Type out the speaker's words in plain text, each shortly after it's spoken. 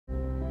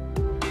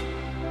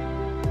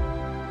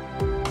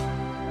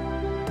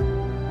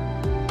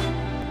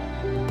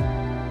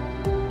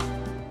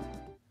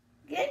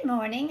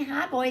morning.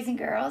 Hi, boys and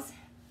girls.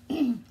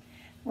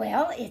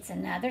 Well, it's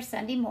another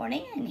Sunday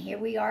morning, and here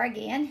we are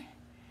again.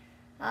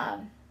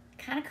 Kind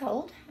of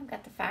cold. I've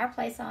got the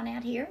fireplace on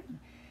out here,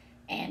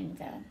 and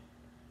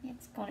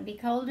it's going to be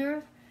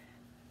colder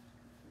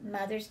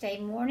Mother's Day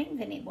morning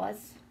than it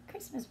was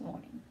Christmas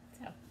morning.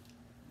 So,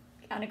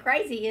 kind of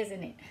crazy,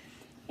 isn't it?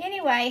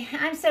 Anyway,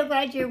 I'm so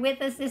glad you're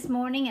with us this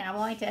morning, and I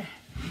wanted to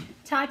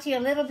talk to you a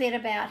little bit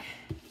about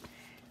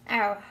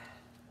our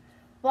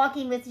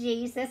Walking with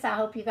Jesus. I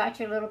hope you got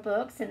your little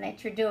books and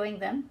that you're doing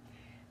them.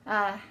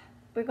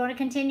 We're going to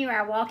continue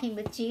our Walking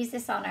with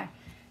Jesus on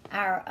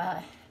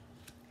our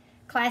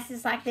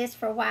classes like this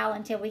for a while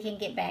until we can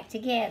get back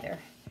together.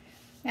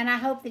 And I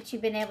hope that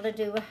you've been able to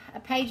do a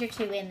page or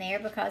two in there,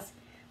 because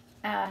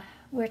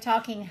we're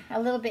talking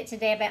a little bit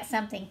today about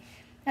something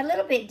a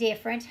little bit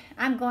different.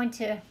 I'm going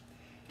to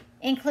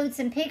include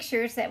some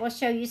pictures that will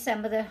show you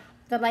some of the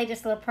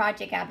latest little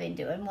project I've been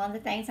doing. One of the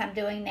things I'm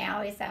doing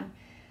now is I'm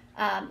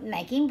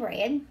making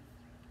bread,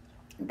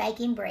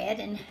 baking bread,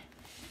 and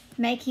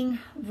making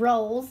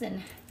rolls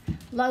and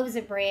loaves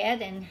of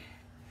bread and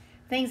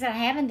things that I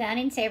haven't done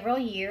in several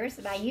years.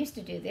 I used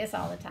to do this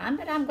all the time,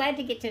 but I'm glad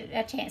to get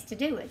a chance to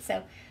do it.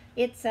 So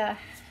it's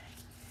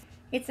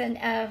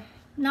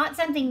not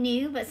something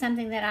new, but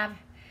something that I've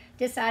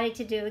decided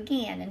to do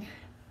again. And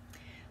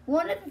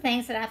one of the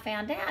things that I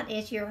found out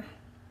is you're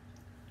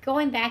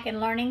going back and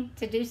learning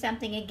to do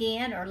something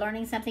again, or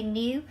learning something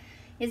new,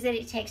 is that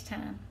it takes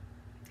time.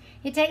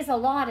 It takes a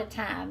lot of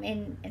time,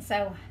 and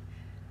so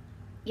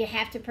you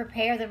have to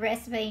prepare the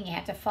recipe, and you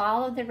have to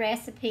follow the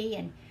recipe,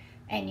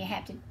 and you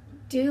have to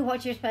do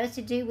what you're supposed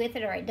to do with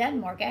it, or it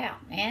doesn't work out.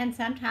 And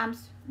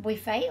sometimes we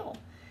fail,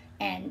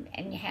 and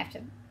you have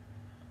to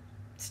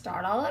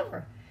start all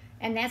over.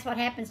 And that's what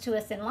happens to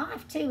us in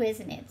life too,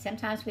 isn't it?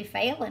 Sometimes we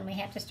fail and we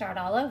have to start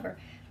all over.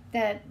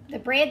 The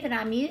bread that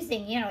I'm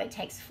using, you know, it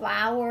takes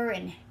flour,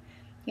 and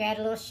you add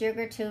a little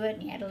sugar to it,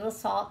 and you add a little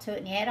salt to it,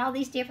 and you add all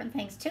these different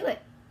things to it.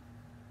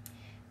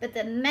 But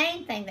the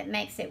main thing that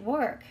makes it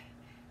work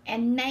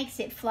and makes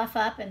it fluff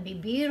up and be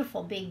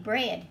beautiful big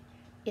bread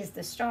is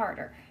the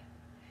starter.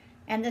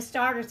 And the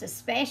starter is a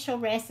special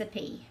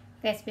recipe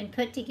that's been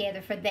put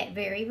together for that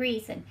very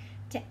reason,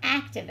 to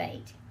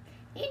activate.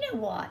 You know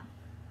what?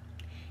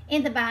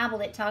 In the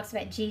Bible, it talks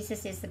about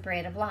Jesus is the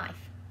bread of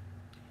life.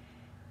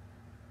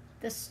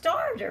 The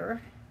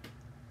starter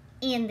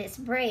in this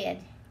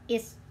bread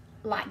is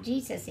like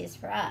Jesus is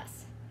for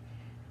us.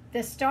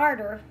 The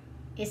starter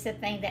is the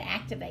thing that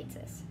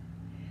activates us.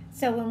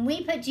 So when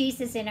we put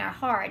Jesus in our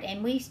heart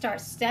and we start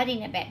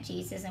studying about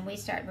Jesus, and we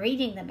start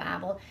reading the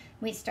Bible,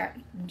 we start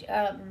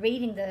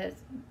reading the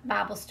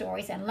Bible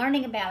stories and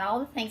learning about all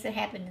the things that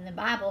happened in the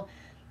Bible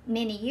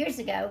many years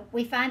ago,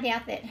 we find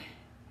out that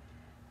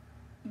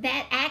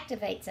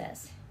activates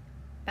us.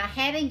 By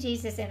having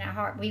Jesus in our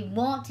heart, we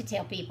want to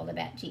tell people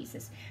about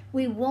Jesus.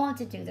 We want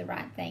to do the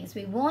right things.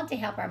 We want to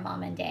help our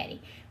mom and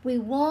daddy. We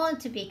want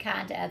to be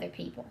kind to other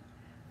people.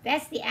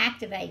 That's the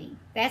activating.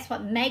 That's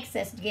what makes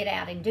us get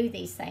out and do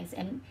these things,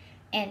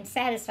 and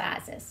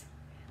satisfies us.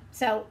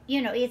 So,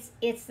 you know, it's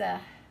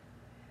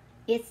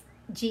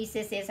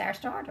Jesus is our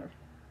starter.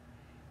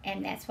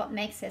 And that's what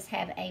makes us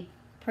have a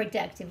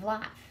productive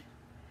life.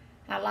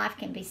 Our life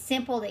can be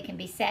simple, it can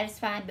be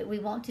satisfying, but we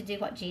want to do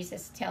what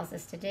Jesus tells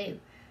us to do.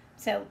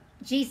 So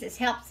Jesus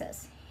helps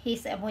us. He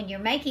said when you're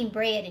making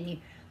bread and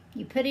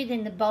you put it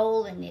in the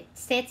bowl and it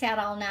sets out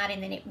all night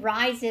and then it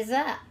rises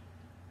up,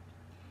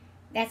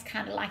 that's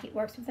kind of like it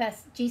works with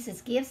us.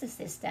 Jesus gives us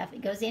this stuff.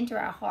 It goes into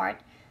our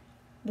heart.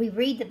 We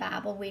read the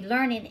Bible. We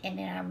learn it. And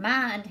in our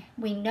mind,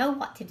 we know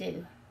what to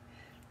do.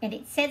 And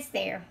it sits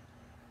there,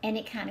 and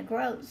it kind of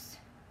grows.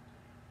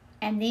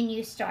 And then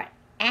you start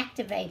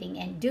activating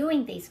and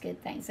doing these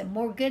good things. The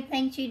more good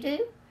things you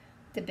do,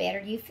 the better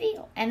you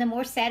feel. And the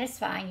more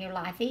satisfying your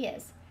life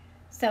is.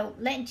 So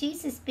let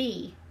Jesus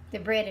be the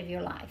bread of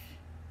your life.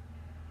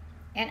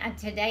 And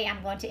today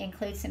I'm going to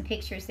include some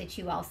pictures that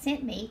you all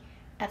sent me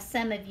of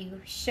some of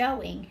you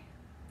showing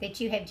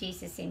that you have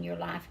Jesus in your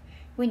life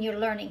when you're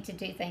learning to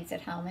do things at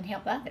home and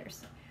help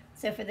others.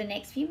 So for the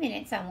next few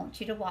minutes, I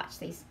want you to watch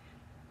these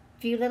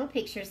few little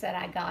pictures that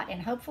I got,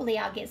 and hopefully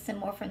I'll get some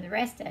more from the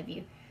rest of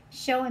you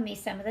showing me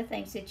some of the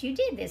things that you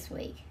did this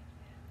week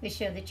to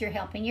show that you're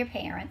helping your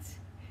parents,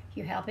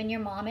 you're helping your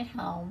mom at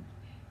home,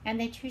 and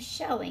that you're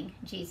showing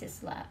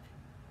Jesus' love.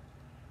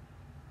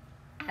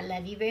 I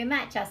love you very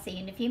much. I'll see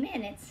you in a few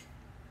minutes.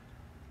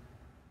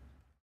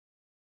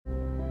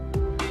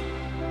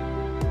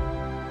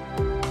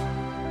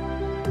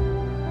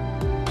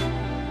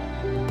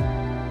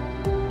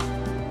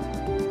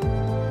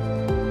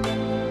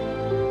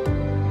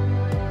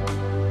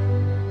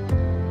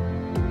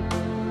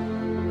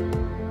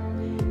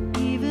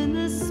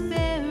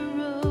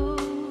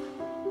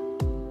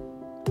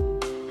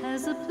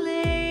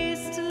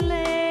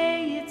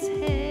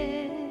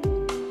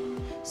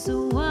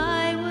 So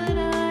why would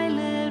I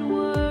let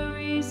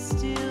worry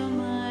still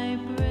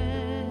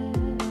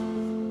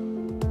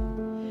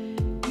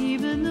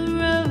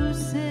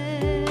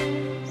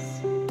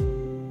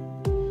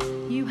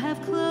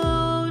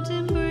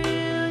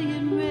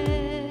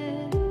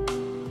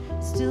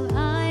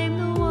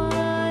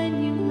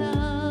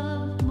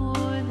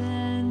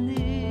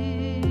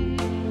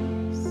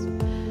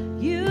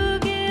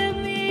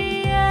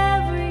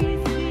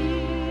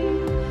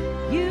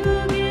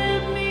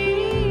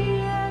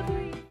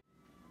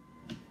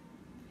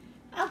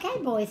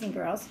boys and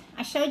girls,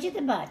 I showed you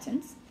the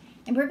buttons,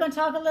 and we're going to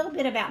talk a little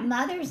bit about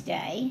Mother's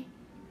Day,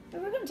 but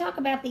we're going to talk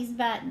about these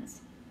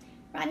buttons.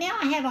 Right now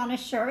I have on a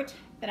shirt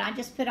that I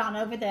just put on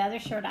over the other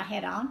shirt I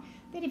had on,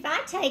 that if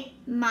I take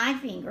my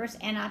fingers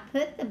and I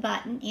put the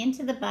button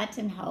into the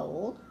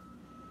buttonhole,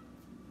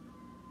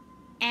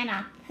 and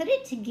I put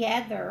it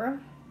together,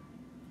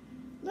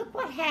 look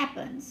what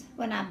happens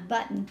when I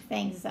button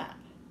things up.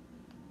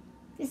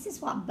 This is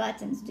what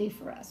buttons do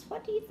for us.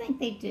 What do you think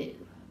they do?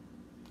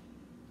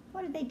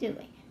 What are they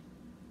doing?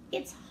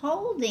 It's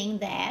holding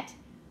that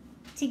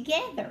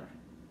together.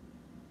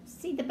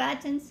 See the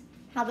buttons?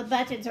 How the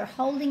buttons are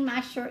holding my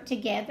shirt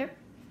together?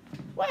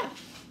 Well,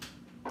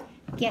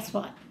 guess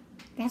what?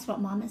 That's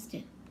what mamas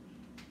do.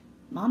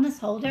 Mamas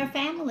hold our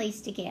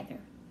families together.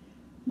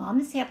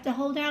 Mamas help to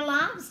hold our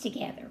lives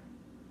together.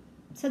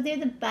 So they're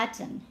the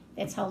button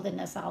that's holding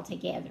us all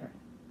together.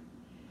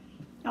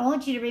 I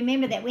want you to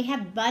remember that we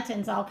have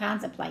buttons all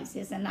kinds of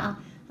places, and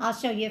I'll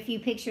show you a few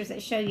pictures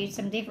that show you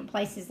some different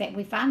places that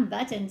we find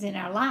buttons in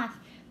our life.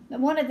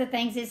 But one of the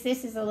things is,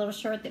 this is a little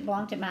shirt that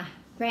belonged to my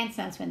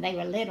grandsons when they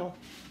were little.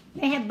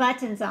 They have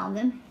buttons on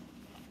them.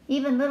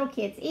 Even little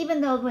kids,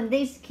 even though when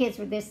these kids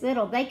were this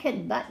little, they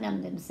couldn't button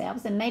them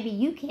themselves, and maybe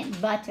you can't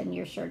button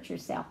your shirt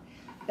yourself.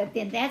 But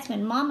then that's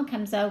when Mama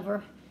comes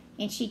over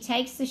and she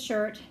takes the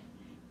shirt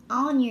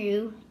on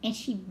you and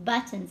she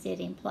buttons it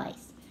in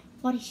place.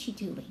 What is she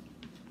doing?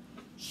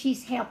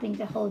 She's helping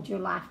to hold your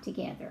life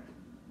together.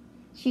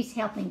 She's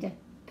helping to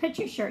put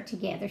your shirt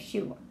together,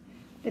 sure.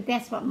 But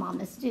that's what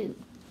mamas do.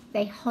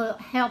 They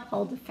help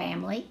hold the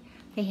family.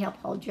 They help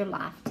hold your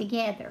life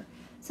together.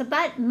 So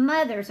but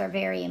mothers are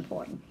very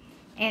important.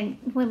 And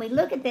when we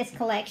look at this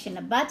collection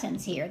of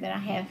buttons here, that I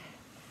have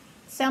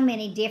so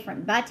many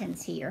different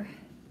buttons here,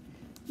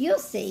 you'll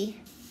see,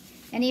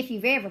 and if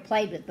you've ever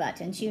played with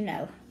buttons, you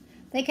know,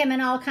 they come in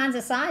all kinds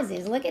of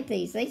sizes. Look at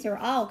these. These are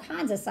all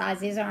kinds of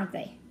sizes, aren't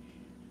they?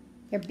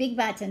 They're big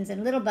buttons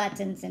and little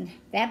buttons, and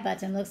that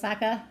button looks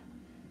like a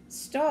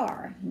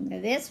star.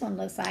 This one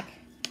looks like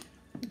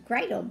a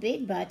great old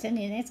big button,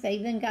 and it's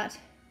even got,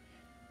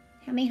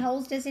 how many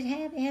holes does it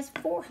have? It has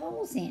 4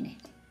 holes in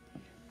it.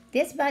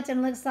 This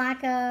button looks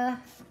like a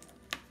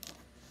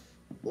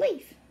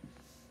leaf.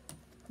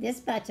 This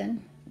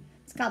button,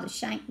 it's called a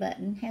shank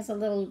button, has a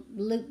little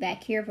loop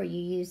back here where you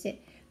use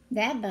it.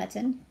 That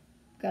button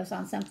goes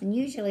on something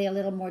usually a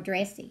little more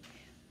dressy.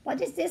 What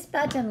does this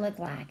button look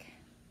like?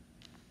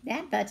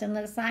 That button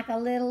looks like a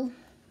little,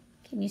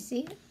 can you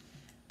see it?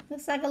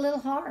 Looks like a little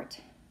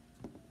heart.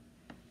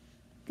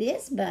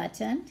 This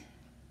button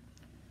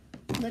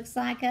looks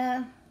like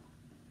a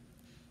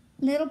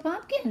little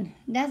pumpkin,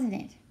 doesn't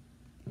it?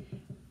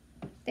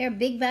 There are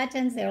big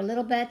buttons, there are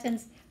little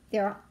buttons,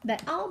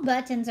 but all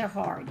buttons are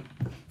hard.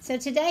 So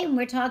today when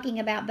we're talking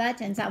about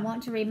buttons, I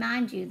want to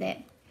remind you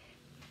that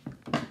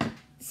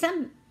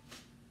some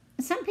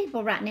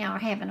people right now are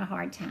having a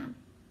hard time.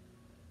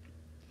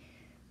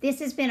 This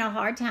has been a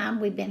hard time.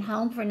 We've been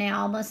home for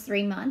now almost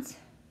 3 months.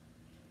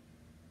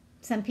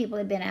 Some people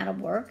have been out of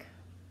work.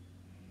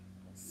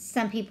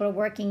 Some people are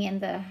working in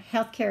the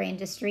healthcare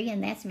industry,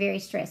 and that's very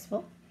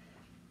stressful.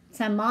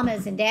 Some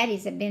mamas and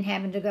daddies have been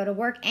having to go to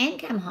work and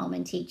come home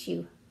and teach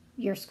you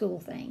your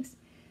school things.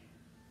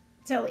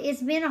 So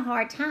it's been a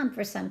hard time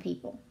for some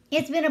people.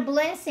 It's been a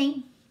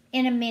blessing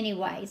in many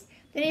ways,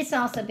 but it's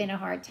also been a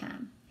hard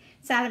time.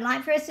 So I would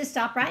like for us to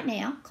stop right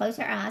now, close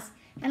our eyes,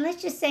 and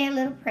let's just say a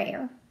little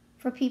prayer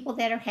for people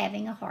that are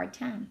having a hard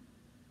time.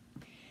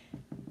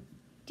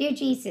 Dear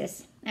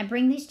Jesus, I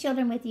bring these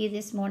children with you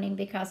this morning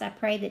because I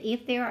pray that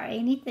if there are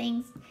any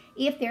things,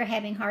 if they're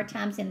having hard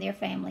times in their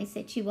families,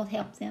 that you will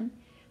help them,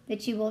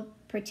 that you will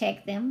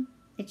protect them,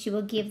 that you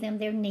will give them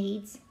their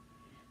needs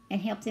and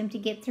help them to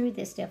get through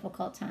this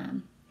difficult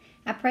time.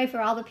 I pray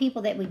for all the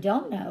people that we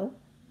don't know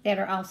that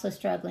are also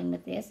struggling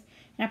with this,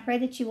 and I pray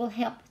that you will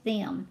help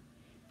them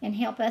and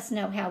help us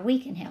know how we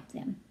can help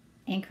them.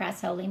 In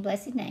Christ's holy and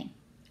blessed name,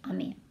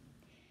 amen.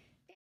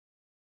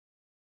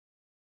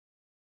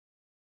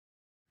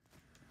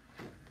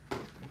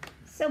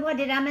 So what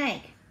did I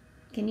make?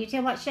 Can you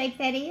tell what shape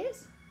that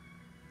is?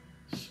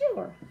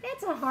 Sure,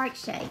 that's a heart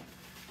shape.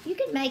 You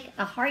can make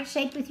a heart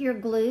shape with your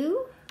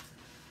glue.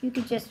 You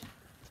could just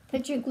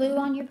put your glue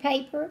on your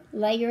paper,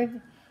 lay your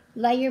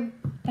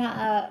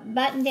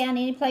button down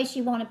any place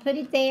you want to put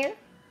it there.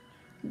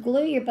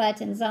 Glue your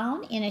buttons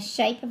on in a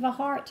shape of a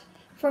heart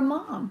for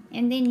Mom.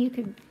 And then you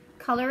could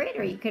color it,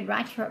 or you could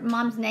write your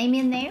Mom's name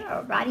in there,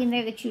 or write in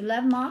there that you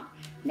love Mom.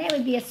 And that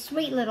would be a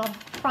sweet little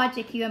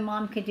project you and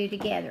Mom could do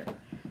together.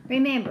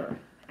 Remember,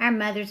 our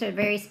mothers are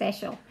very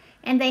special,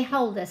 and they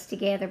hold us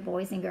together,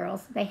 boys and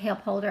girls. They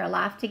help hold our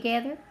life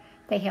together.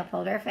 They help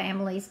hold our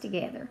families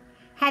together.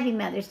 Happy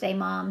Mother's Day,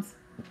 moms.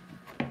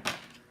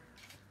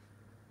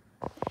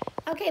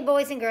 Okay,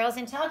 boys and girls,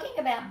 in talking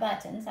about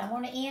buttons, I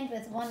want to end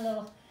with one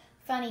little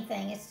funny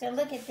thing. It's to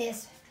look at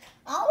this,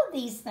 all of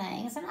these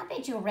things, and I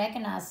bet you'll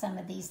recognize some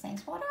of these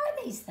things. What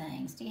are these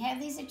things? Do you have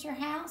these at your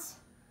house?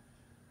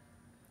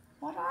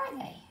 What are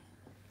they?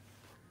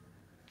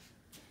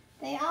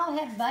 They all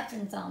have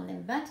buttons on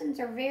them. Buttons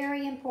are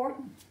very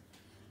important.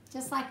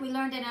 Just like we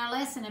learned in our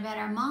lesson about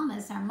our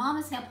mamas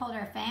help hold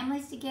our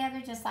families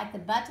together, just like the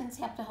buttons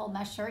help to hold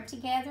my shirt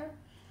together.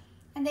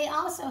 And they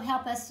also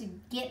help us to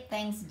get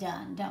things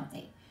done, don't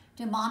they?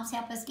 Do moms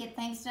help us get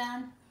things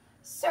done?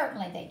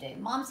 Certainly they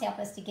do. Moms help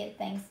us to get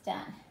things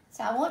done.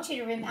 So I want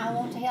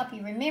to help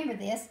you remember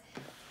this.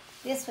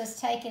 This was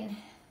taken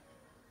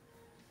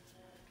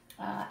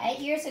 8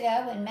 years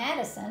ago when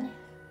Madison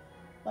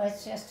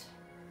was just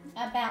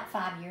about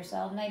 5 years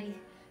old, maybe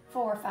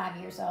 4 or 5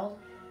 years old.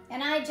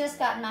 And I had just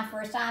gotten my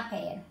first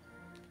iPad.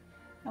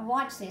 Now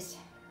watch this.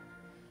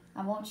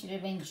 I want you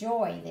to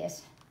enjoy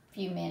this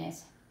few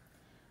minutes.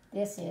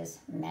 This is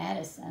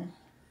Madison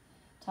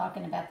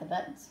talking about the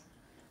buttons.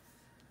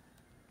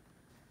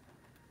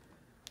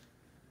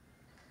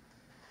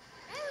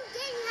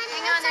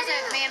 Hang on, there's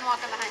a man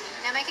walking behind you.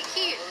 Now make it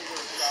cute.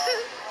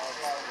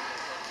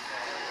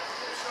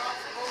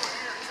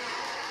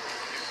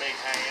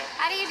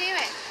 How do you do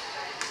it?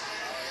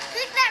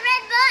 Click that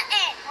red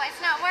button. Well,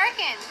 it's not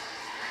working.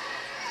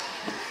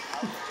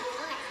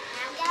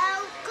 Now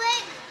go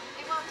click.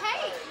 It won't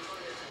take.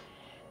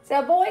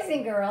 So boys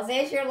and girls,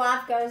 as your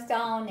life goes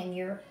on and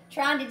you're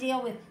trying to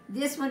deal with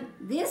this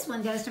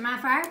one goes to my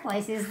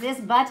fireplace. Is this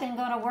button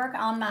going to work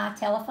on my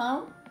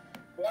telephone?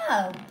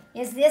 No.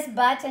 Is this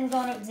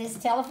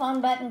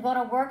telephone button going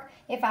to work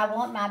if I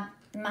want my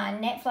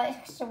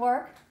Netflix to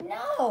work?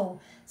 No.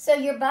 So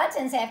your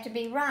buttons have to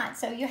be right.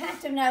 So you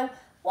have to know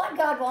what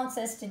God wants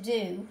us to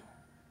do,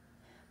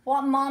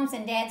 what moms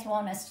and dads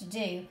want us to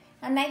do,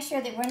 and make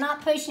sure that we're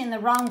not pushing the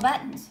wrong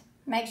buttons.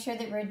 Make sure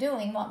that we're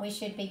doing what we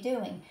should be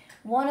doing.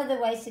 One of the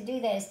ways to do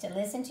that is to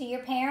listen to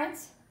your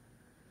parents,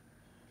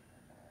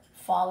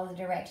 follow the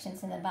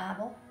directions in the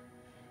Bible,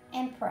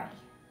 and pray.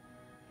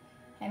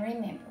 And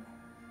remember,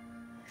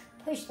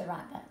 push the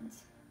right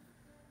buttons.